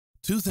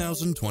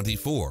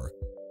2024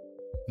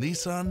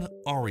 Nissan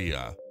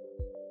Ariya.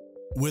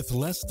 With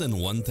less than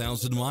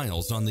 1,000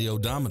 miles on the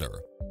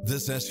odometer,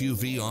 this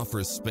SUV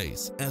offers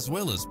space as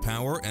well as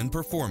power and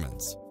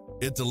performance.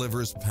 It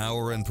delivers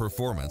power and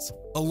performance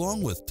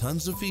along with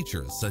tons of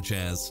features such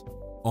as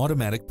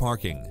automatic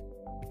parking,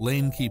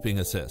 lane keeping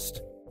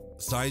assist,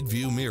 side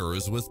view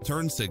mirrors with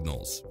turn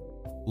signals,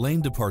 lane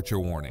departure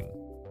warning,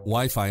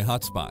 Wi-Fi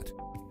hotspot,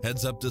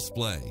 heads-up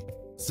display,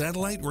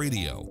 satellite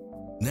radio,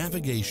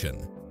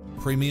 navigation,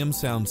 premium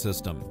sound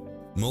system,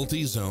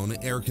 multi-zone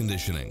air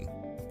conditioning,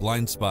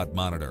 blind spot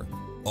monitor,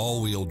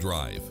 all-wheel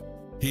drive,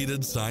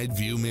 heated side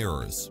view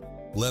mirrors,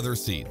 leather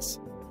seats,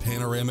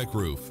 panoramic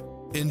roof.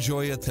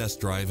 Enjoy a test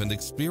drive and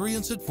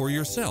experience it for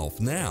yourself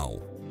now.